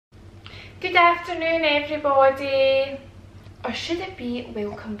Good afternoon everybody, or should it be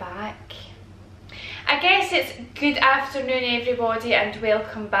welcome back? I guess it's good afternoon everybody and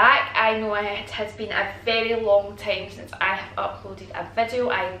welcome back. I know it has been a very long time since I have uploaded a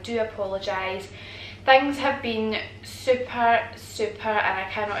video. I do apologise. Things have been super and I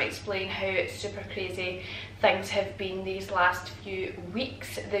cannot explain how super crazy things have been these last few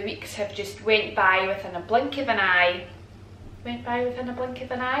weeks. The weeks have just went by within a blink of an eye.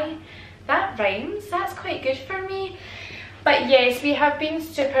 That rhymes, that's quite good for me. But yes, we have been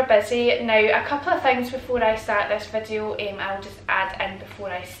super busy. Now, a couple of things before I start this video, I'll just add in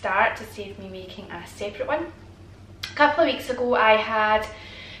before I start to save me making a separate one. A couple of weeks ago I had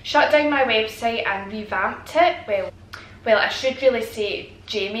shut down my website and revamped it. Well, I should really say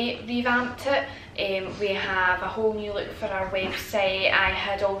Jamie revamped it. We have a whole new look for our website. I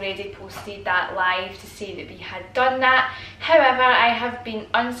had already posted that live to say that we had done that. However, I have been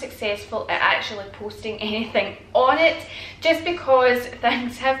unsuccessful at actually posting anything on it just because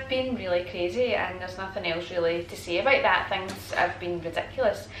things have been really crazy and there's nothing else really to say about that. Things have been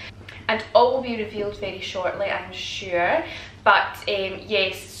ridiculous. And all will be revealed very shortly, I'm sure. But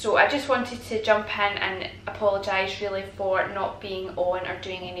yes, so I just wanted to jump in and apologise really for not being on or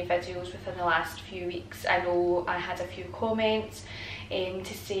doing any videos within the last few weeks. I know I had a few comments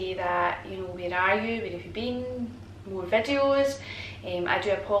to say that, you know, where are you, where have you been, more videos. I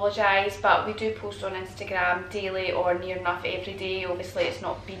do apologise, but we do post on Instagram daily or near enough every day. Obviously it's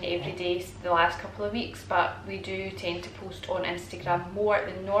not been every day the last couple of weeks, but we do tend to post on Instagram more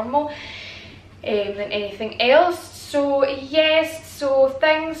than normal than anything else. So yes, so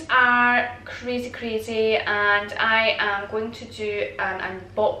things are crazy and I am going to do an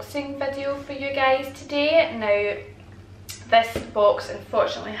unboxing video for you guys today. Now this box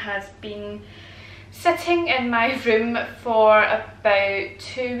unfortunately has been sitting in my room for about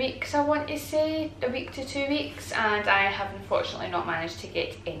 2 weeks, I want to say, a week to 2 weeks, and I have unfortunately not managed to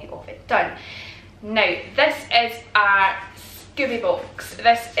get any of it done. Now this is our ScoobyBox.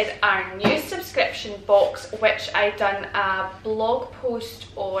 This is our new subscription box, which I done a blog post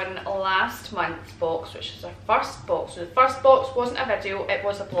on last month's box, which is our first box. So the first box wasn't a video, it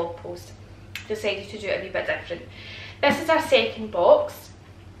was a blog post. Decided to do it a wee bit different. This is our second box,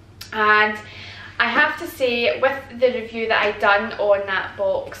 and I have to say, with the review that I done on that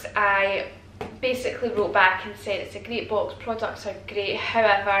box, I basically wrote back and said it's a great box, products are great,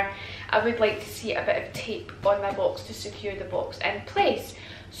 however I would like to see a bit of tape on my box to secure the box in place.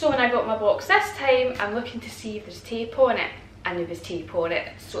 So when I got my box this time, I'm looking to see if there's tape on it, and there was tape on it.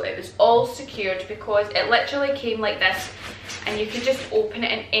 So it was all secured because it literally came like this and you could just open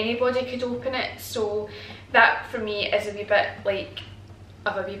it and anybody could open it. So that for me is a wee bit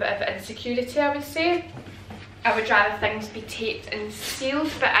of insecurity, I would say. I would rather things be taped and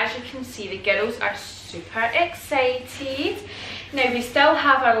sealed, but as you can see, the girls are super excited. Now we still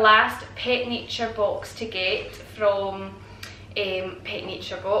have our last Pet Nature box to get from Pet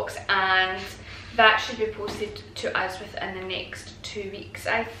Nature Box, and that should be posted to us within the next 2 weeks.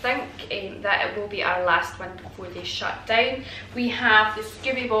 I think that it will be our last one before they shut down. We have the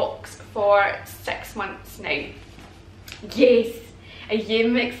ScoobyBox for 6 months now. Yes, I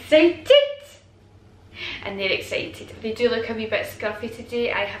am excited! And they're excited. They do look a wee bit scruffy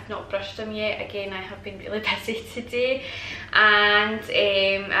today. I have not brushed them yet. Again, I have been really busy today. And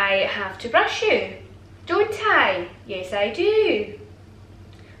I have to brush you, don't I? Yes, I do.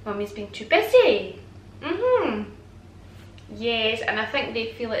 Mummy's been too busy. Yes, and I think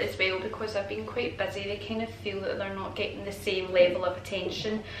they feel it as well because I've been quite busy. They kind of feel that they're not getting the same level of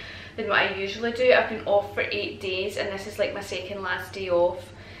attention than what I usually do. I've been off for 8 days and this is like my second last day off.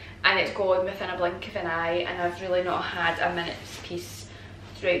 And it's gone within a blink of an eye, and I've really not had a minute's peace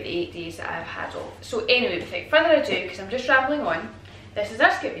throughout the 8 days that I've had off. So anyway, without further ado, because I'm just rambling on, this is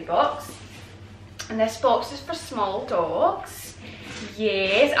our ScoobyBox, and this box is for small dogs.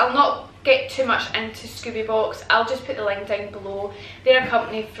 Yes, I'll not get too much into ScoobyBox, I'll just put the link down below. They're a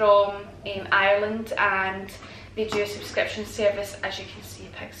company from Ireland and they do a subscription service. As you can see,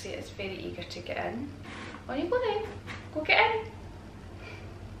 Pixie is very eager to get in. On you go then, go get in.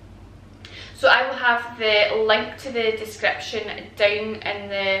 So I will have the link to the description down in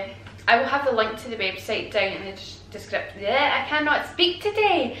the... I will have the link to the website down in the description. I cannot speak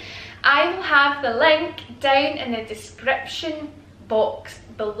today. I will have the link down in the description box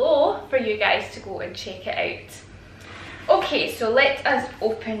below for you guys to go and check it out. Okay, so let us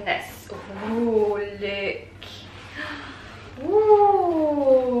open this. Oh, look.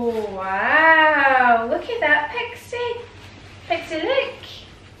 Oh, wow. Look at that, Pixie. Pixie, look.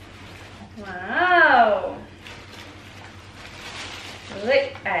 Wow.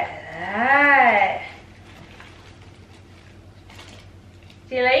 Look at that.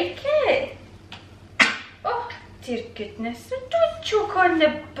 Do you like it? Oh, dear goodness. Don't choke on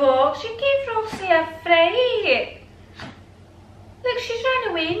the box. You gave Roxy a fright. Look, she's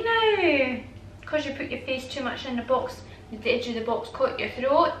run away now. Because you put your face too much in the box. The edge of the box caught your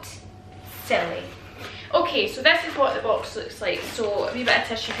throat. Silly. Okay, so this is what the box looks like. So a wee bit of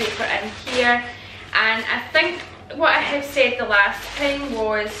tissue paper in here. And I think what I had said the last time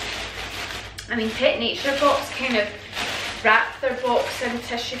was, I mean, Pet Nature Box kind of wrap their box in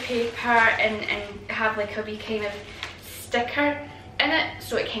tissue paper and have like a wee kind of sticker in it,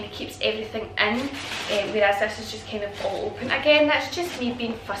 so it kind of keeps everything in, whereas this is just kind of all open. Again, that's just me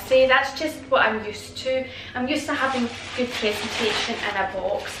being fussy, that's just what I'm used to. I'm used to having good presentation in a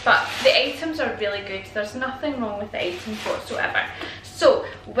box, but the items are really good. There's nothing wrong with the items whatsoever. So,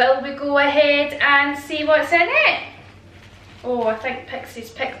 will we go ahead and see what's in it? Oh, I think Pixie's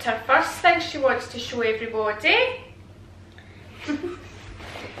picked her first thing she wants to show everybody.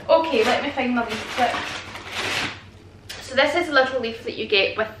 Okay, let me find my leaflet. So this is a little leaflet you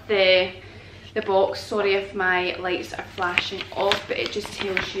get with the box. Sorry if my lights are flashing off, but it just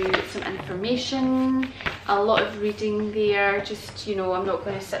tells you some information, a lot of reading there. Just, you know, I'm not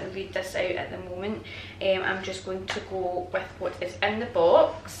going to sit and read this out at the moment. I'm just going to go with what is in the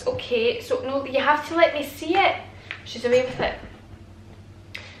box. Okay, so no, you have to let me see it. She's away with it.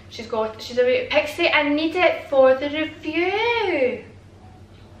 She's away. Pixie, I need it for the review.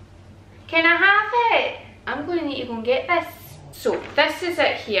 Can I have it? I'm going to need to go and get this. So this is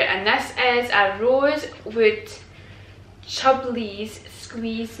it here, and this is a Rosewood Chubblies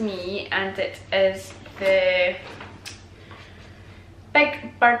Squeeze Me, and it is the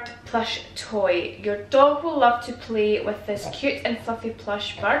Big Bird plush toy. Your dog will love to play with this cute and fluffy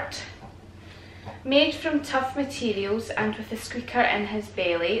plush bird. Made from tough materials and with a squeaker in his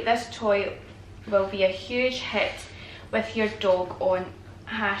belly, this toy will be a huge hit with your dog on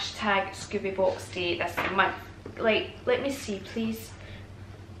 #ScoobyBox Day this month. Like, let me see, please.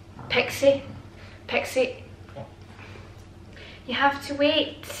 Pixie, you have to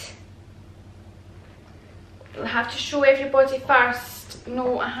wait. I have to show everybody first.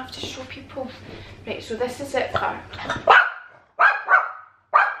 No, I have to show people. Right, so this is it for Pixie.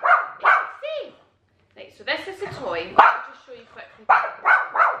 Right, so this is the toy. I'll just show you quickly.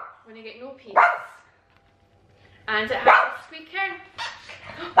 When I get no peace. And it has a squeaker.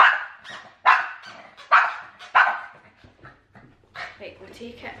 Right, we'll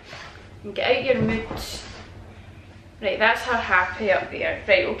take it and get out your mood. Right, that's her happy up there.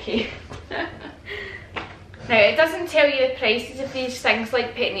 Right, okay. Now, it doesn't tell you the prices of these things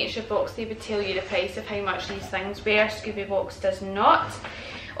like Pet Nature Box. They would tell you the price of how much these things were. ScoobyBox does not.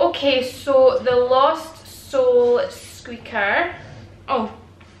 Okay, so the Lost Soul Squeaker. Oh,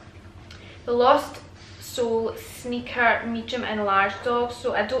 the Lost Soul Sneaker medium and large dog.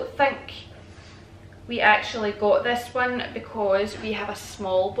 So I don't think we actually got this one because we have a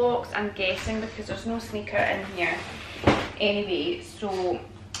small box, I'm guessing, because there's no sneaker in here anyway, so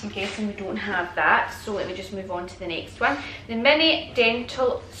I'm guessing we don't have that. So let me just move on to the next one. The Mini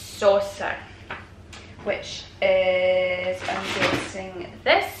Dental Saucer, which is, I'm guessing,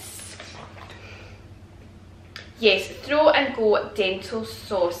 this. Yes, Throw and Go Dental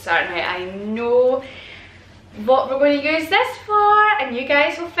Saucer. Now, I know what we're going to use this for, and you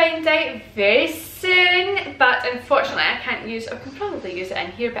guys will find out very soon, but unfortunately I can't use, I can probably use it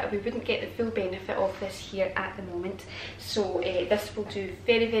in here, but we wouldn't get the full benefit of this here at the moment. So this will do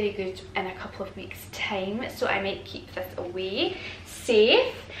very, very good in a couple of weeks time, so I might keep this away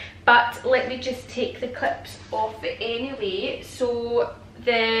safe. But let me just take the clips off anyway. So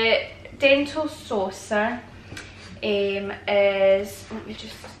the Dental Saucer is, let me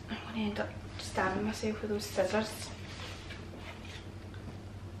just, I'm going to end up stabbing myself with those scissors.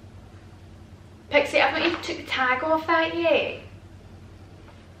 Pixie, I've not even took the tag off that yet.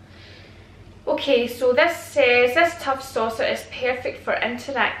 Okay, so this says, this tough saucer is perfect for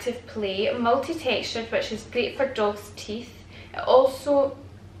interactive play, multi-textured, which is great for dogs' teeth.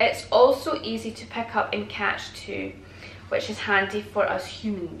 It's also easy to pick up and catch too, which is handy for us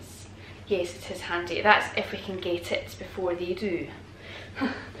humans. Yes, it is handy. That's if we can get it before they do.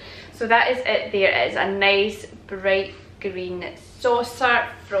 So that is it there. It is a nice bright green saucer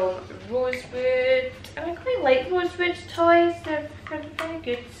from Rosewood. And I quite like Rosewood toys. They're very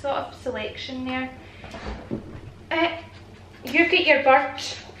good sort of selection there. You get your bird.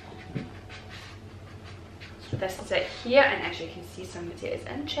 So this is it here, and as you can see, somebody is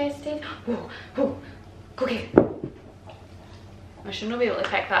interested. Oh, oh, go get it. I should not be able to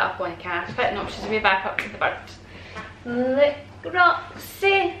pick that up on the carpet. No, she's way back up to the bird. Look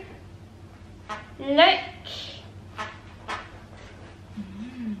Roxy, look.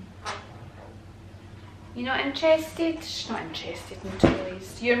 You're not interested? She's not interested in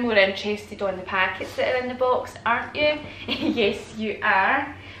toys. You're more interested on the packets that are in the box, aren't you? Yes, you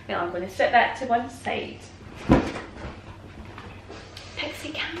are. Well, I'm going to set that to one side.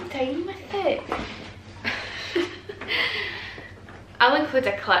 Pixie, calm down with it. I'll include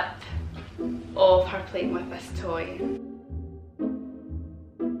a clip of her playing with this toy.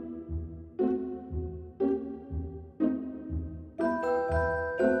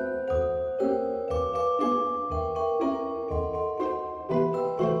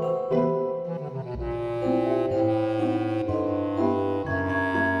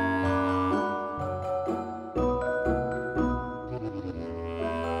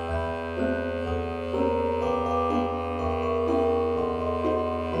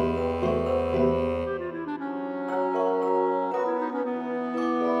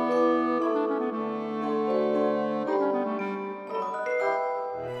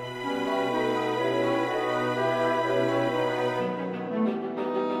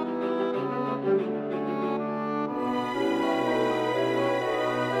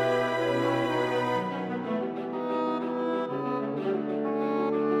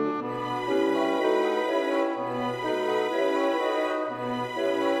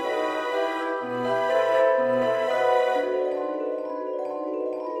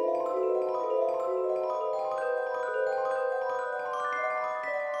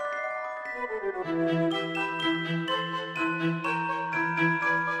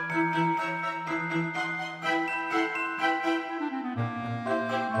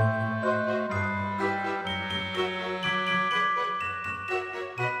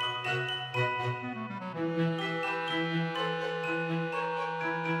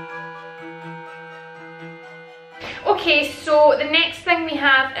 Okay, so the next thing we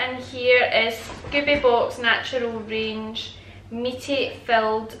have in here is ScoobyBox Natural Range Meaty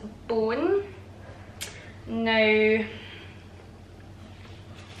Filled Bone. Now,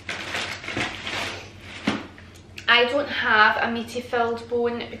 I don't have a meaty filled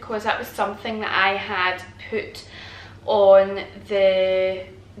bone because that was something that I had put on the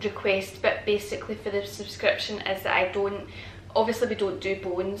request bit basically for the subscription, is that I don't, obviously we don't do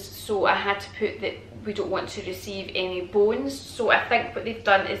bones, so I had to put that we don't want to receive any bones. So I think what they've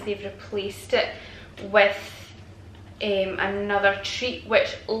done is they've replaced it with another treat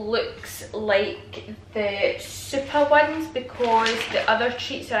which looks like the super ones, because the other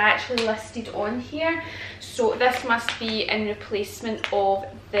treats are actually listed on here. So this must be in replacement of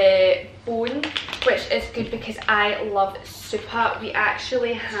the bone, which is good because I love super. We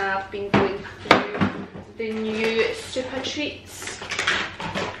actually have been going through the new super treats,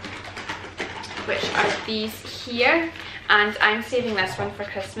 which are these here, and I'm saving this one for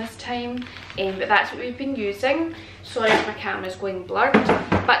Christmas time, but that's what we've been using. Sorry if my camera's going blurred,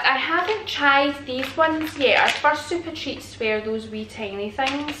 but I haven't tried these ones yet. Our first super treats were those wee tiny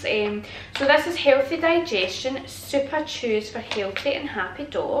things. So this is Healthy Digestion Super Chews for Healthy and Happy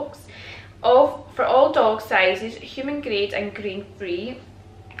Dogs, for all dog sizes, human grade and grain free,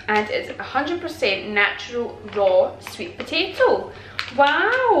 and it's 100% natural raw sweet potato.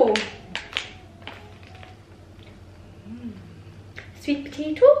 Wow! Sweet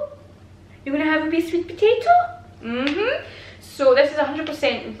potato? You're gonna have a wee sweet potato? So this is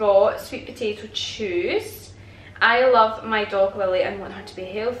 100% raw sweet potato chews. I love my dog Lily and want her to be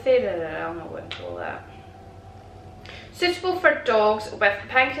healthy. I'm not going to all that. Suitable for dogs with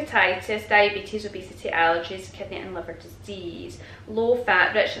pancreatitis, diabetes, obesity, allergies, kidney and liver disease. Low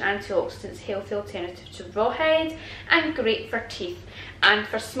fat, rich in antioxidants, healthy alternative to rawhide, and great for teeth. And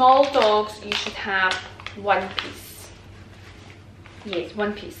for small dogs, you should have one piece. Yes,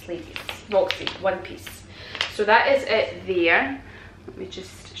 one piece, ladies. Roxy, one piece. So that is it there. Let me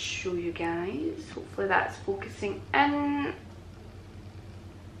just show you guys. Hopefully that's focusing in.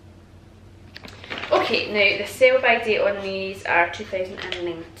 Okay, now the sale by date on these are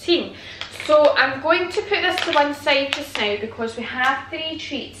 2019. So I'm going to put this to one side just now because we have 3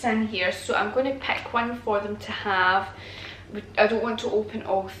 treats in here. So I'm going to pick one for them to have. I don't want to open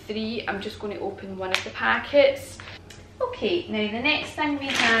all 3. I'm just going to open one of the packets. Okay, now the next thing we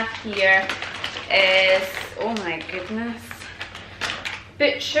have here is, oh my goodness,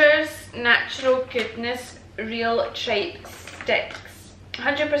 Butcher's Natural Goodness Real Tripe Sticks.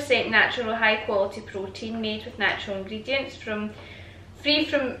 100% natural high quality protein made with natural ingredients, free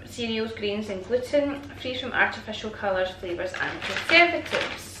from cereals, grains and gluten, free from artificial colours, flavours and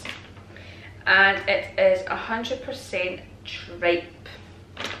preservatives. And it is 100% tripe.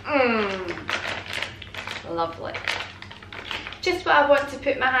 Lovely. just what I want to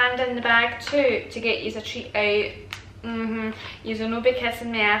put my hand in the bag to get you a treat out. You will not be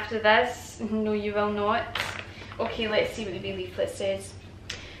kissing me after this. No, you will not. Okay, let's see what the wee leaflet says.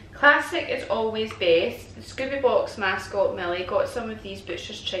 Classic is always best. The ScoobyBox mascot Millie got some of these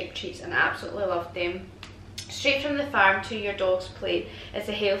Butcher's Tripe treats and absolutely loved them. Straight from the farm to your dog's plate is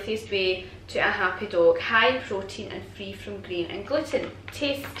the healthiest way to a happy dog. High in protein and free from grain and gluten.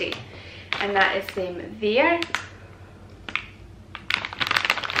 Tasty. And that is them there.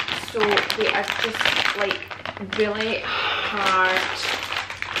 So they are just like really hard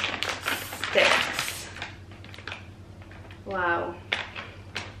sticks. Wow.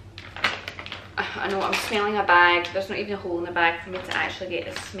 I know, I'm smelling a bag. There's not even a hole in the bag for me to actually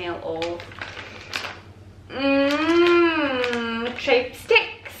get the smell of. Tripe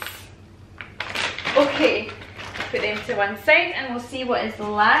sticks. Okay, put them to one side and we'll see what is the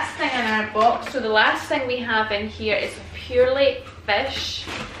last thing in our box. So the last thing we have in here is purely fish.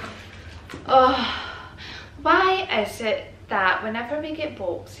 Oh, why is it that whenever we get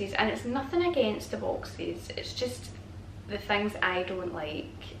boxes, and it's nothing against the boxes, it's just the things I don't like,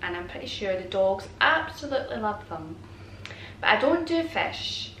 and I'm pretty sure the dogs absolutely love them, but I don't do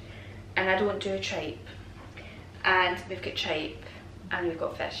fish and I don't do tripe, and we've got tripe and we've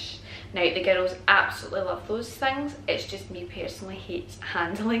got fish. Now the girls absolutely love those things, it's just me personally hates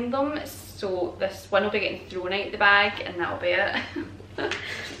handling them, so this one will be getting thrown out the bag and that'll be it.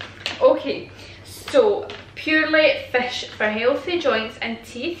 Okay, so purely fish for healthy joints and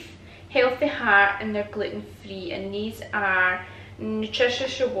teeth, healthy heart, and they're gluten free, and these are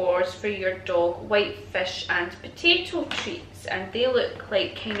nutritious rewards for your dog. White fish and potato treats, and they look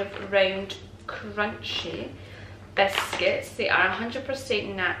like kind of round crunchy biscuits. They are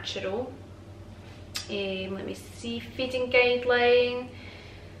 100% natural. Let me see, feeding guideline.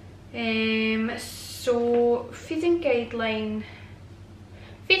 So feeding guideline: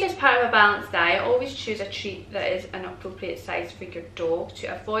 feed as part of a balanced diet. Always choose a treat that is an appropriate size for your dog to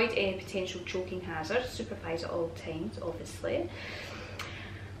avoid any potential choking hazards. Supervise at all times, obviously.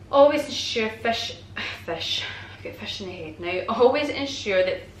 Always ensure I've got fish in the head now. Always ensure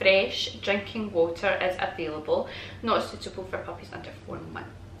that fresh drinking water is available. Not suitable for puppies under 4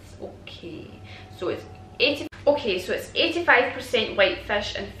 months. Okay, so it's 85% white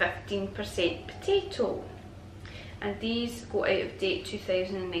fish and 15% potato. And these go out of date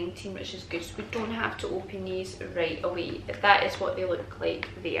 2019, which is good, so we don't have to open these right away. That is what they look like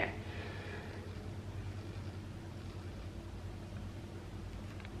there.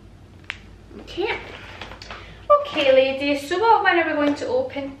 Okay. Okay, ladies, so what one are we going to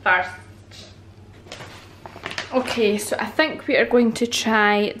open first? Okay, so I think we are going to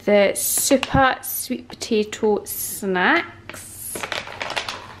try the Super Sweet Potato Snacks.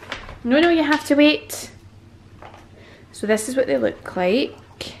 No, you have to wait. So this is what they look like.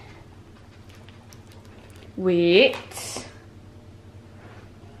 Wait.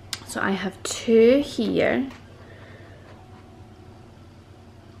 So I have 2 here.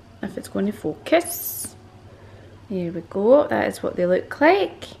 If it's going to focus. Here we go. That is what they look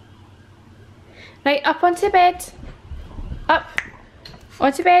like. Right, up onto bed. Up.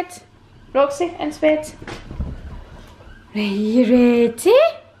 Onto bed. Roxy, into bed. Right, you ready?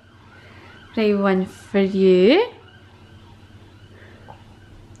 Right, one for you.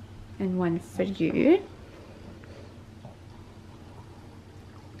 And one for you.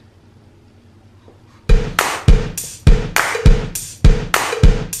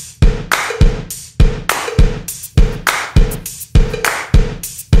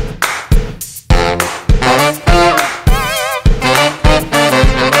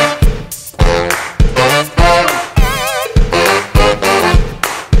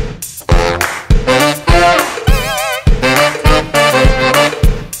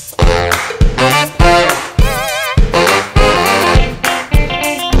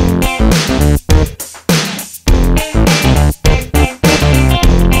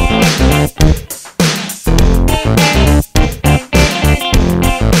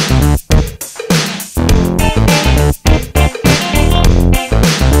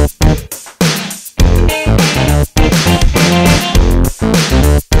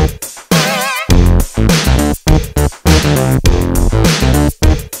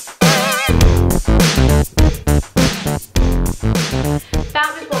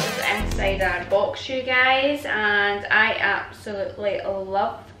 You guys, and I absolutely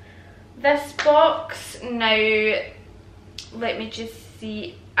love this box. Now let me just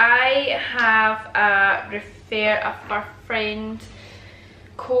see, I have a refer a fur friend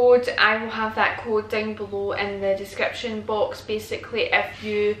code. I will have that code down below in the description box. Basically, if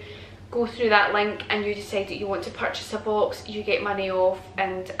you go through that link and you decide that you want to purchase a box, you get money off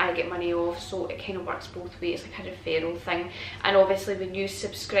and I get money off, so it kind of works both ways, like a referral thing. And obviously when you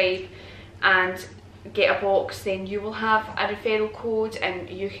subscribe and get a box, then you will have a referral code and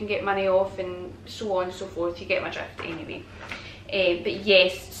you can get money off, and so on and so forth. You get my drift anyway. But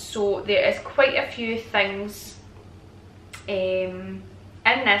yes, so there is quite a few things in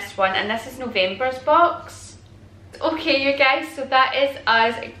this one, and this is November's box. Okay you guys, so that is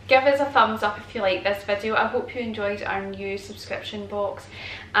us. Give us a thumbs up if you like this video. I hope you enjoyed our new subscription box,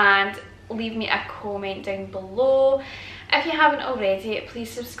 and leave me a comment down below. If you haven't already, please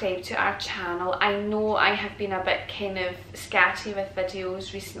subscribe to our channel. I know I have been a bit kind of scatty with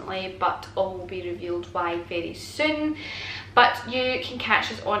videos recently, but all will be revealed why very soon. But you can catch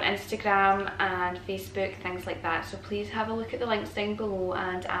us on Instagram and Facebook, things like that. So please have a look at the links down below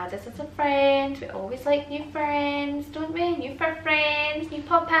and add us as a friend. We always like new friends, don't we? New fur friends, new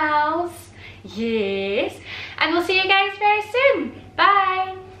pop pals. Yes. And we'll see you guys very soon.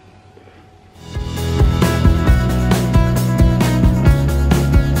 Bye.